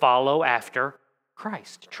words, follow after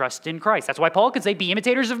Christ. Trust in Christ. That's why Paul could say, be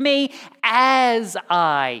imitators of me as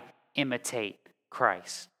I imitate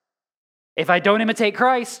Christ. If I don't imitate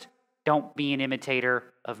Christ, don't be an imitator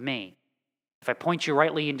of me. If I point you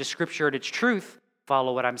rightly into Scripture at its truth,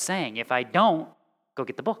 follow what I'm saying. If I don't, go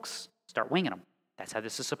get the books. Start winging them. That's how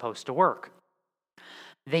this is supposed to work.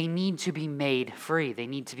 They need to be made free. They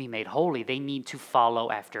need to be made holy. They need to follow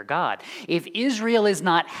after God. If Israel is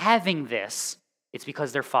not having this, it's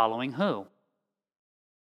because they're following who?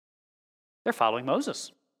 They're following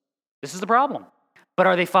Moses. This is the problem. But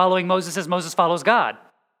are they following Moses as Moses follows God?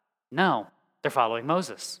 No, they're following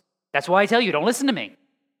Moses. That's why I tell you, don't listen to me.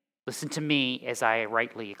 Listen to me as I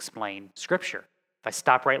rightly explain Scripture. If I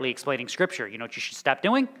stop rightly explaining Scripture, you know what you should stop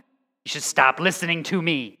doing? You should stop listening to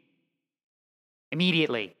me.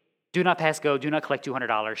 Immediately. Do not pass go. Do not collect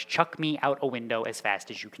 $200. Chuck me out a window as fast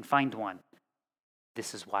as you can find one.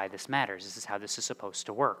 This is why this matters. This is how this is supposed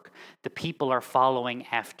to work. The people are following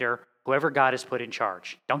after whoever God has put in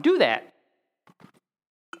charge. Don't do that.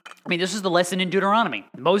 I mean, this is the lesson in Deuteronomy.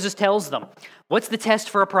 Moses tells them, what's the test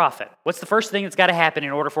for a prophet? What's the first thing that's got to happen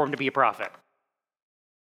in order for him to be a prophet?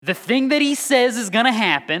 The thing that he says is going to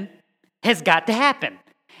happen has got to happen.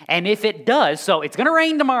 And if it does, so it's going to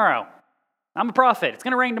rain tomorrow. I'm a prophet. It's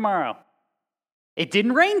going to rain tomorrow. It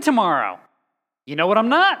didn't rain tomorrow. You know what I'm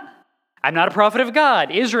not? I'm not a prophet of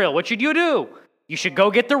God. Israel, what should you do? You should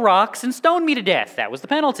go get the rocks and stone me to death. That was the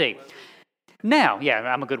penalty. Now, yeah,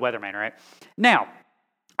 I'm a good weatherman, right? Now,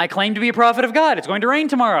 I claim to be a prophet of God. It's going to rain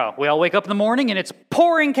tomorrow. We all wake up in the morning and it's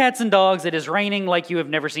pouring cats and dogs. It is raining like you have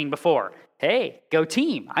never seen before. Hey, go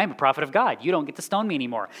team. I'm a prophet of God. You don't get to stone me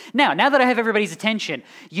anymore. Now that I have everybody's attention,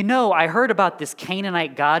 I heard about this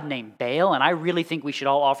Canaanite god named Baal, and I really think we should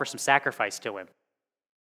all offer some sacrifice to him.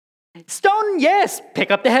 Stone, yes, pick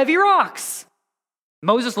up the heavy rocks.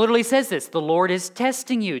 Moses literally says this, the Lord is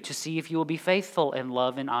testing you to see if you will be faithful and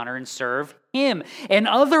love and honor and serve him. In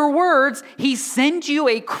other words, he sent you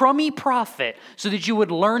a crummy prophet so that you would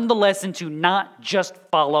learn the lesson to not just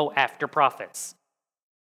follow after prophets.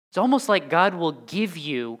 It's almost like God will give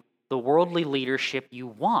you the worldly leadership you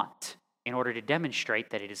want in order to demonstrate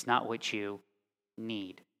that it is not what you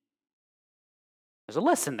need. There's a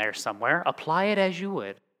lesson there somewhere. Apply it as you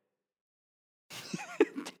would.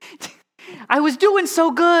 I was doing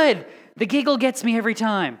so good. The giggle gets me every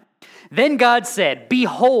time. Then God said,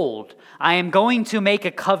 behold, I am going to make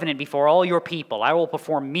a covenant before all your people. I will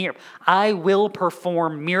perform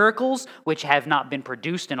miracles which have not been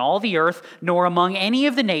produced in all the earth, nor among any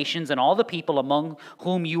of the nations, and all the people among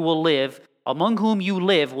whom you live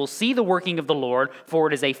will see the working of the Lord, for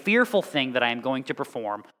it is a fearful thing that I am going to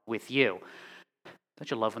perform with you. Don't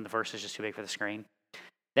you love when the verse is just too big for the screen?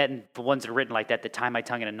 That and the ones that are written like that tie my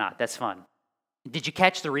tongue in a knot. That's fun. Did you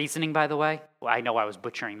catch the reasoning, by the way? Well, I know I was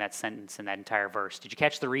butchering that sentence in that entire verse. Did you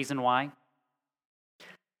catch the reason why?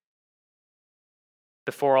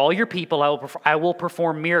 Before all your people, I will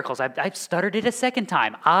perform miracles. I've stuttered it a second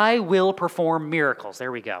time. I will perform miracles.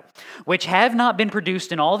 There we go. Which have not been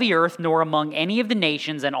produced in all the earth, nor among any of the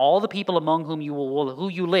nations, and all the people among whom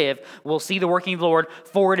you live will see the working of the Lord,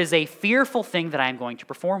 for it is a fearful thing that I am going to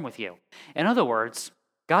perform with you. In other words,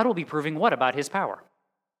 God will be proving what about his power?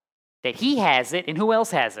 That he has it, and who else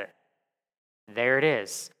has it? There it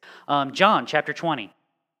is. John chapter 20.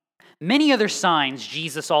 Many other signs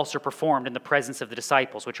Jesus also performed in the presence of the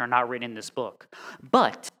disciples, which are not written in this book.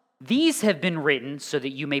 But these have been written so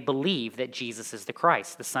that you may believe that Jesus is the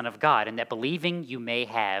Christ, the Son of God, and that believing you may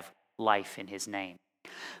have life in his name.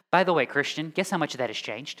 By the way, Christian, guess how much of that has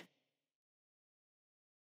changed?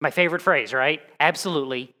 My favorite phrase, right?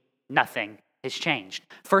 Absolutely nothing has changed.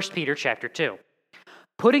 1 Peter chapter 2.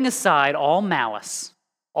 Putting aside all malice,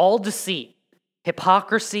 all deceit,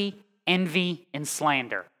 hypocrisy, envy, and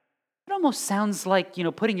slander. It almost sounds like,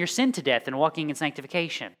 putting your sin to death and walking in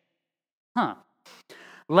sanctification.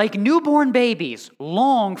 Like newborn babies,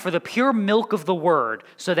 long for the pure milk of the word,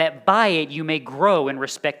 so that by it you may grow in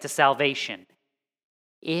respect to salvation,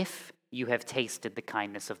 if you have tasted the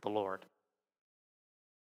kindness of the Lord.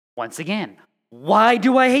 Once again, why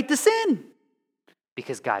do I hate the sin?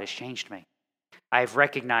 Because God has changed me. I have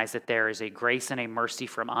recognized that there is a grace and a mercy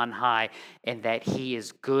from on high, and that he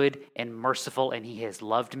is good and merciful, and he has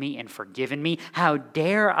loved me and forgiven me. How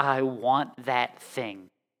dare I want that thing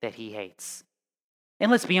that he hates?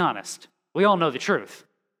 And let's be honest, we all know the truth.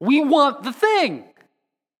 We want the thing.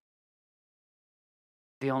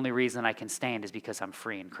 The only reason I can stand is because I'm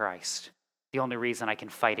free in Christ. The only reason I can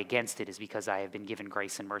fight against it is because I have been given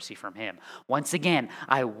grace and mercy from him. Once again,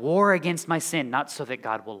 I war against my sin, not so that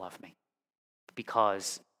God will love me,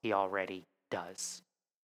 because he already does.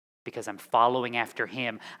 Because I'm following after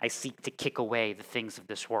him, I seek to kick away the things of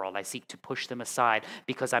this world. I seek to push them aside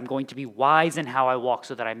because I'm going to be wise in how I walk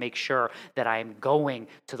so that I make sure that I am going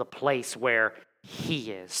to the place where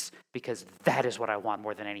he is, because that is what I want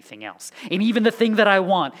more than anything else. And even the thing that I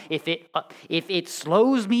want, if it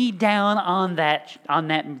slows me down on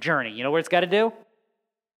that journey, you know what it's got to do?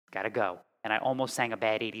 It's got to go. And I almost sang a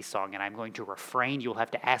bad 80s song, and I'm going to refrain. You'll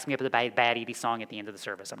have to ask me up the bad 80s song at the end of the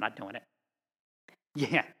service. I'm not doing it.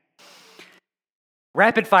 Yeah.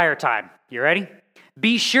 Rapid fire time. You ready?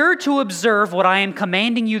 Be sure to observe what I am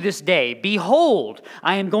commanding you this day. Behold,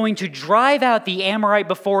 I am going to drive out the Amorite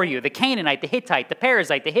before you, the Canaanite, the Hittite, the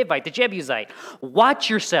Perizzite, the Hivite, the Jebusite. Watch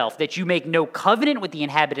yourself that you make no covenant with the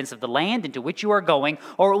inhabitants of the land into which you are going,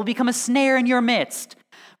 or it will become a snare in your midst.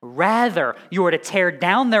 Rather, you are to tear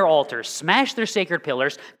down their altars, smash their sacred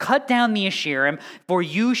pillars, cut down the Asherim, for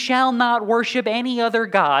you shall not worship any other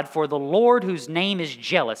god, for the Lord, whose name is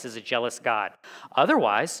a jealous God.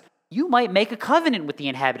 Otherwise, you might make a covenant with the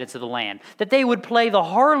inhabitants of the land, that they would play the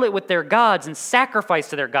harlot with their gods and sacrifice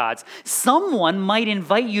to their gods. Someone might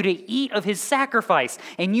invite you to eat of his sacrifice,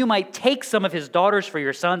 and you might take some of his daughters for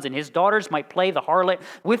your sons, and his daughters might play the harlot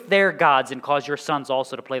with their gods, and cause your sons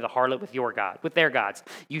also to play the harlot with their gods.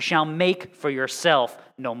 You shall make for yourself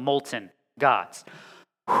no molten gods.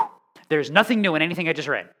 There's nothing new in anything I just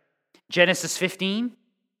read. Genesis 15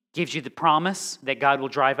 gives you the promise that God will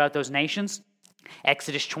drive out those nations.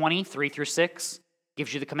 Exodus 20, 3-6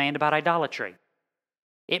 gives you the command about idolatry.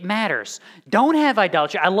 It matters. Don't have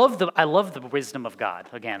idolatry. I love the wisdom of God.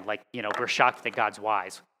 Again, we're shocked that God's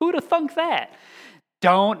wise. Who'd have thunk that?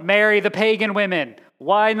 Don't marry the pagan women.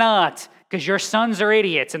 Why not? Because your sons are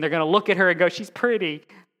idiots, and they're going to look at her and go, she's pretty.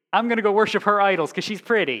 I'm going to go worship her idols because she's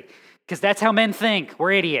pretty. Because that's how men think.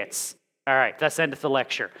 We're idiots. All right, thus endeth the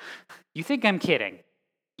lecture. You think I'm kidding?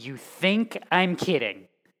 You think I'm kidding?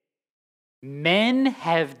 Men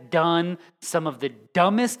have done some of the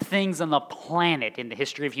dumbest things on the planet in the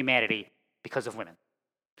history of humanity because of women.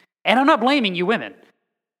 And I'm not blaming you women.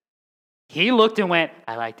 He looked and went,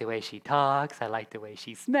 I like the way she talks, I like the way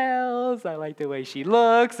she smells, I like the way she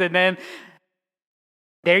looks, and then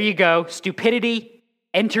there you go. Stupidity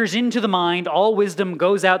enters into the mind, all wisdom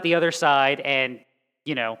goes out the other side, and,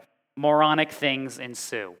 moronic things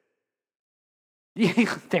ensue.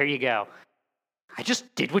 There you go. I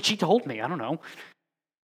just did what she told me. I don't know.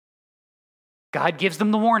 God gives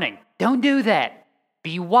them the warning. Don't do that.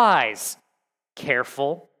 Be wise.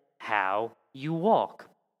 Careful how you walk.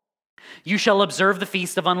 You shall observe the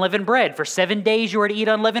feast of unleavened bread. For 7 days you are to eat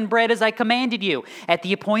unleavened bread as I commanded you, at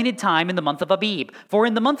the appointed time in the month of Abib. For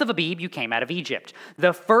in the month of Abib you came out of Egypt.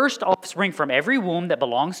 The first offspring from every womb that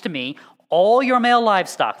belongs to me, all your male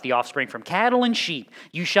livestock, the offspring from cattle and sheep,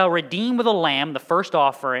 you shall redeem with a lamb the first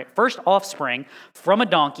offspring from a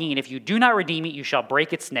donkey, and if you do not redeem it, you shall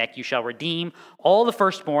break its neck. You shall redeem all the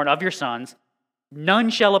firstborn of your sons. None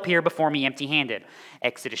shall appear before me empty-handed.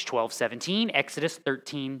 Exodus 12:17, Exodus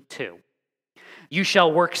 13:2. You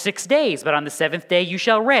shall work 6 days, but on the seventh day you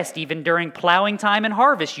shall rest. Even during plowing time and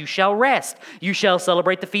harvest you shall rest. You shall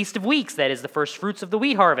celebrate the Feast of Weeks, that is the first fruits of the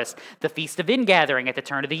wheat harvest, the Feast of Ingathering at the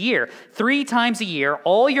turn of the year. 3 times a year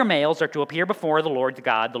all your males are to appear before the Lord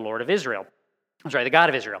God, the Lord of Israel. the God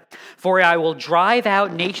of Israel. For I will drive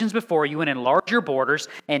out nations before you and enlarge your borders,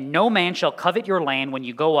 and no man shall covet your land when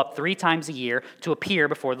you go up 3 times a year to appear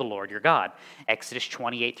before the Lord your God. Exodus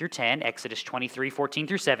 28 through 10, Exodus 23, 14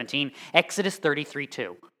 through 17, Exodus 33,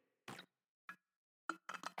 2.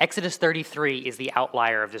 Exodus 33 is the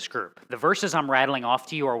outlier of this group. The verses I'm rattling off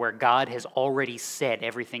to you are where God has already said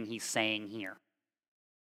everything he's saying here.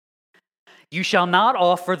 You shall not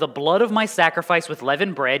offer the blood of my sacrifice with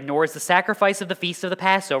leavened bread, nor is the sacrifice of the feast of the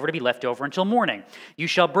Passover to be left over until morning. You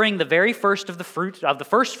shall bring the very first of the fruit of the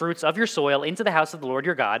first fruits of your soil into the house of the Lord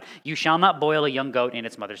your God. You shall not boil a young goat in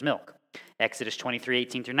its mother's milk. Exodus 23,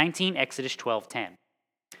 18 through 19, Exodus 12, 10.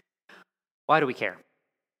 Why do we care?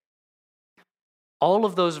 All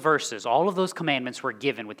of those verses, all of those commandments were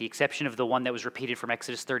given, with the exception of the one that was repeated from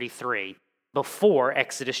Exodus 33, before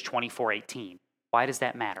Exodus 24, 18. Why does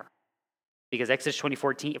that matter? Because Exodus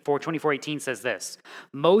 24:18 says this: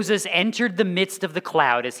 Moses entered the midst of the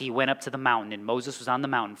cloud as he went up to the mountain, and Moses was on the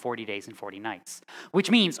mountain 40 days and 40 nights.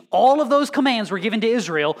 Which means all of those commands were given to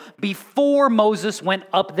Israel before Moses went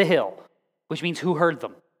up the hill. Which means who heard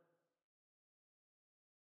them?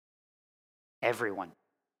 Everyone.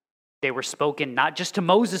 They were spoken not just to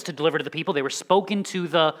Moses to deliver to the people, they were spoken to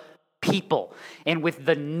the people. And with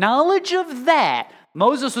the knowledge of that,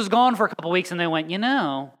 Moses was gone for a couple weeks, and they went,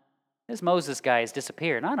 this Moses guy has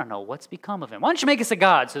disappeared. I don't know what's become of him. Why don't you make us a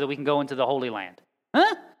god so that we can go into the Holy Land?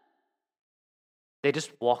 Huh? They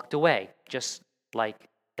just walked away, just like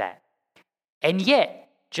that. And yet,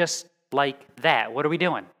 just like that, what are we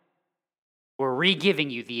doing? We're re-giving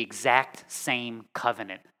you the exact same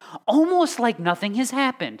covenant. Almost like nothing has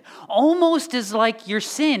happened. Almost as like your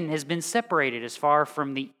sin has been separated as far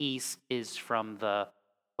from the east is from the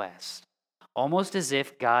west. Almost as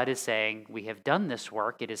if God is saying, we have done this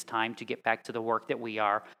work. It is time to get back to the work that we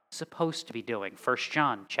are supposed to be doing. 1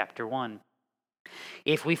 John chapter 1.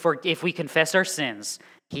 If we confess our sins,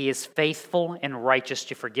 he is faithful and righteous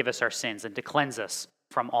to forgive us our sins and to cleanse us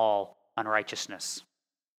from all unrighteousness.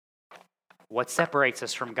 What separates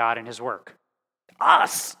us from God and his work?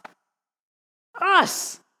 Us!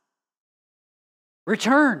 Us!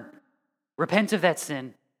 Return. Repent of that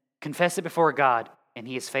sin. Confess it before God, and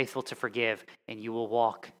he is faithful to forgive, and you will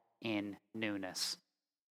walk in newness.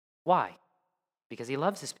 Why? Because he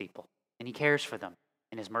loves his people, and he cares for them,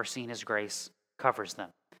 and his mercy and his grace covers them,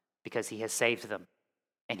 because he has saved them,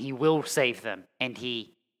 and he will save them, and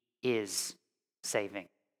he is saving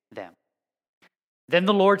them. Then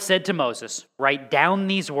the Lord said to Moses, "Write down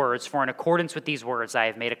these words, for in accordance with these words I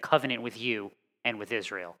have made a covenant with you and with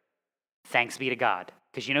Israel." Thanks be to God.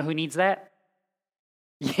 Because you know who needs that?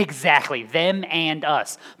 Exactly, them and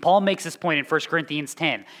us. Paul makes this point in 1 Corinthians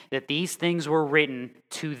 10, that these things were written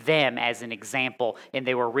to them as an example, and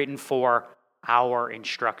they were written for our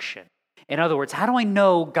instruction. In other words, how do I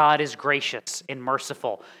know God is gracious and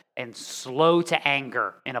merciful and slow to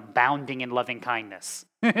anger and abounding in loving kindness?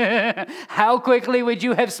 How quickly would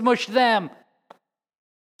you have smushed them?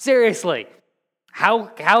 Seriously,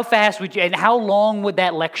 how fast would you, and how long would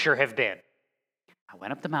that lecture have been? I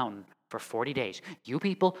went up the mountain for 40 days. You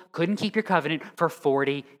people couldn't keep your covenant for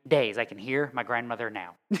 40 days. I can hear my grandmother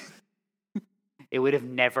now. It would have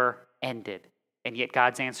never ended. And yet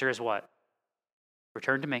God's answer is what?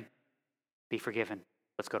 Return to me. Be forgiven.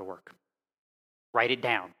 Let's go to work. Write it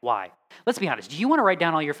down. Why? Let's be honest. Do you want to write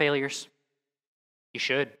down all your failures? You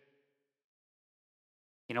should.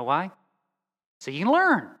 You know why? So you can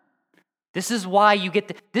learn. This is why you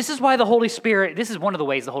get this is why the Holy Spirit, this is one of the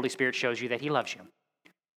ways the Holy Spirit shows you that he loves you.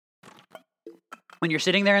 When you're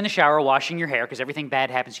sitting there in the shower washing your hair, because everything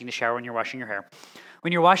bad happens in the shower when you're washing your hair.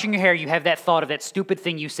 When you're washing your hair, you have that thought of that stupid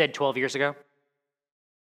thing you said 12 years ago.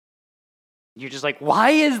 You're just like,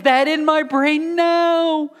 why is that in my brain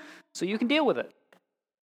now? So you can deal with it.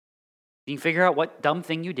 You can figure out what dumb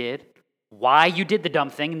thing you did, why you did the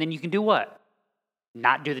dumb thing, and then you can do what?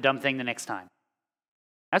 Not do the dumb thing the next time.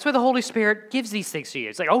 That's why the Holy Spirit gives these things to you.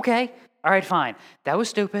 It's like, okay, all right, fine. That was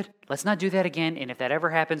stupid. Let's not do that again. And if that ever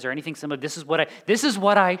happens or anything similar, this is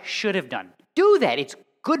what I should have done. Do that. It's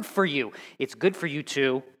good for you. It's good for you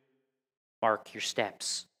to mark your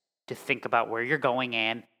steps, to think about where you're going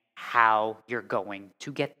and how you're going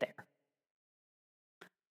to get there.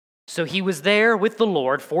 So he was there with the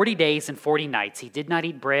Lord 40 days and 40 nights. He did not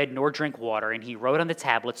eat bread nor drink water, and he wrote on the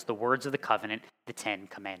tablets the words of the covenant, the 10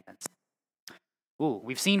 Commandments. Ooh,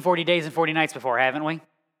 we've seen 40 days and 40 nights before, haven't we?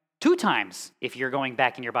 2 times, if you're going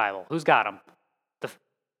back in your Bible. Who's got them?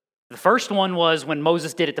 The first one was when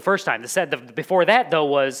Moses did it the first time. Before that, though,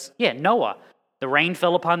 was, Noah. The rain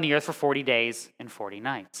fell upon the earth for 40 days and 40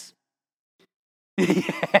 nights.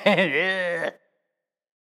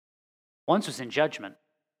 Once was in judgment.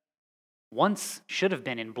 Once should have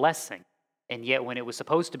been in blessing. And yet when it was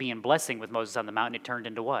supposed to be in blessing with Moses on the mountain, it turned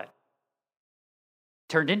into what?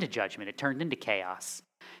 Turned into judgment. It turned into chaos.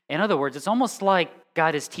 In other words, it's almost like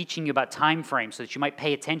God is teaching you about time frames so that you might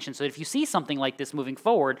pay attention, so that if you see something like this moving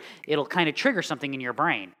forward, it'll kind of trigger something in your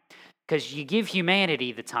brain. Because you give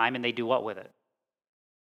humanity the time and they do what with it?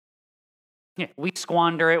 We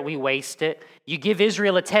squander it, we waste it. You give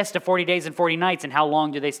Israel a test of 40 days and 40 nights, and how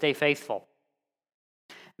long do they stay faithful?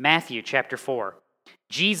 Matthew chapter 4.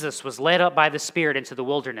 Jesus was led up by the Spirit into the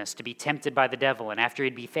wilderness to be tempted by the devil, and after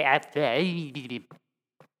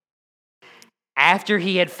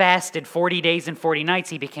he had fasted 40 days and 40 nights,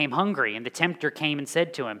 he became hungry, and the tempter came and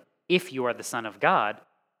said to him, "If you are the Son of God,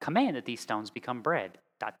 command that these stones become bread." ...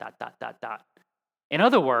 In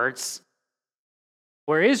other words,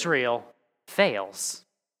 where Israel fails,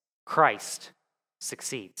 Christ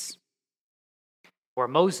succeeds. Where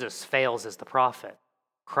Moses fails as the prophet,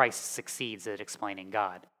 Christ succeeds at explaining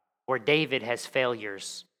God. Where David has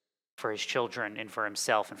failures for his children and for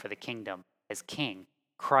himself and for the kingdom as king,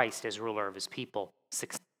 Christ as ruler of his people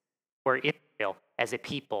succeeds. Where Israel as a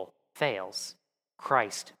people fails,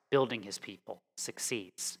 Christ building his people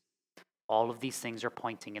succeeds. All of these things are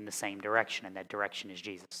pointing in the same direction, and that direction is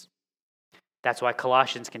Jesus. That's why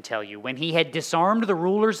Colossians can tell you, when he had disarmed the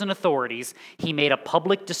rulers and authorities, he made a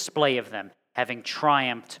public display of them, having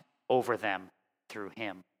triumphed over them through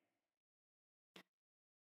him.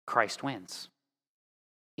 Christ wins.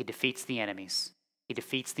 He defeats the enemies. He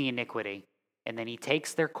defeats the iniquity. And then he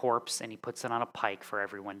takes their corpse and he puts it on a pike for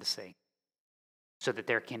everyone to see, so that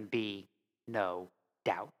there can be no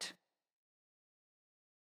doubt.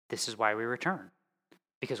 This is why we return.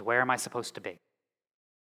 Because where am I supposed to be?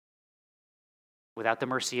 Without the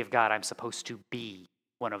mercy of God, I'm supposed to be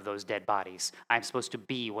one of those dead bodies. I'm supposed to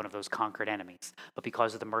be one of those conquered enemies. But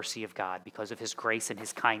because of the mercy of God, because of his grace and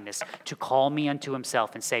his kindness, to call me unto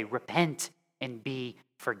himself and say, repent and be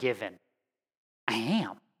forgiven, I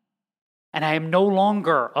am. And I am no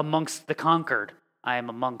longer amongst the conquered. I am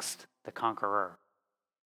amongst the conqueror.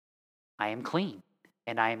 I am clean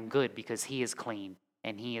and I am good because he is clean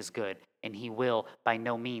and he is good, and he will by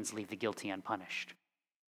no means leave the guilty unpunished.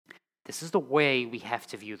 This is the way we have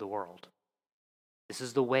to view the world. This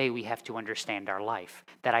is the way we have to understand our life,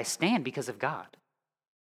 that I stand because of God.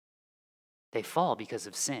 They fall because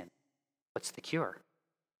of sin. What's the cure?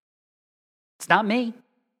 It's not me.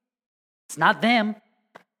 It's not them.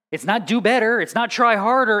 It's not do better. It's not try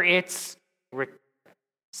harder. It's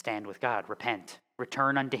stand with God, repent,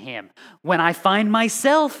 return unto him. When I find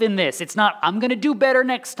myself in this, it's not I'm going to do better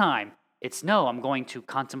next time. It's no, I'm going to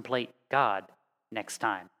contemplate God next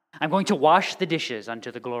time. I'm going to wash the dishes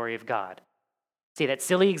unto the glory of God. See, that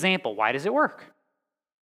silly example, why does it work?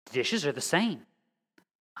 The dishes are the same.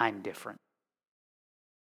 I'm different.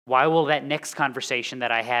 Why will that next conversation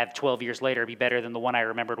that I have 12 years later be better than the one I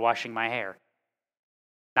remembered washing my hair?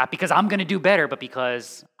 Not because I'm going to do better, but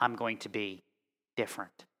because I'm going to be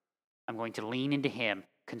different. I'm going to lean into him,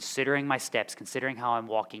 considering my steps, considering how I'm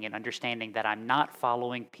walking, and understanding that I'm not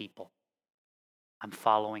following people. I'm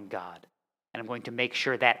following God. And I'm going to make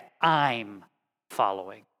sure that I'm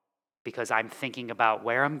following, because I'm thinking about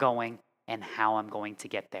where I'm going and how I'm going to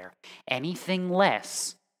get there. Anything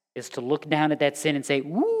less is to look down at that sin and say,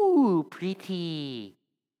 "Ooh, pretty."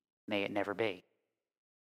 May it never be.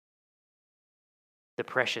 The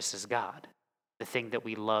precious is God. The thing that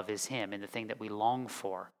we love is him, and the thing that we long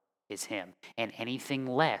for is him. And anything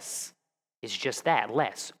less is just that,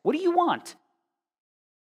 less. What do you want?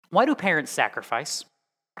 Why do parents sacrifice?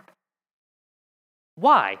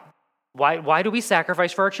 Why? Why do we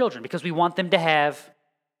sacrifice for our children? Because we want them to have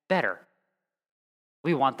better.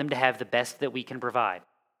 We want them to have the best that we can provide.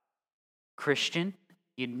 Christian,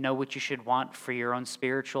 you know what you should want for your own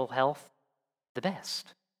spiritual health? The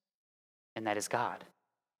best. And that is God.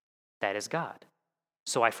 That is God.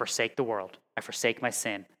 So I forsake the world. I forsake my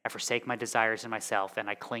sin. I forsake my desires in myself, and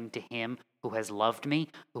I cling to him who has loved me,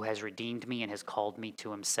 who has redeemed me, and has called me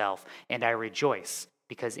to himself. And I rejoice,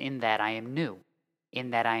 because in that I am new.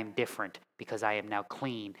 In that I am different, because I am now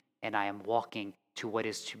clean, and I am walking to what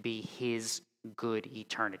is to be his good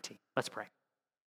eternity. Let's pray.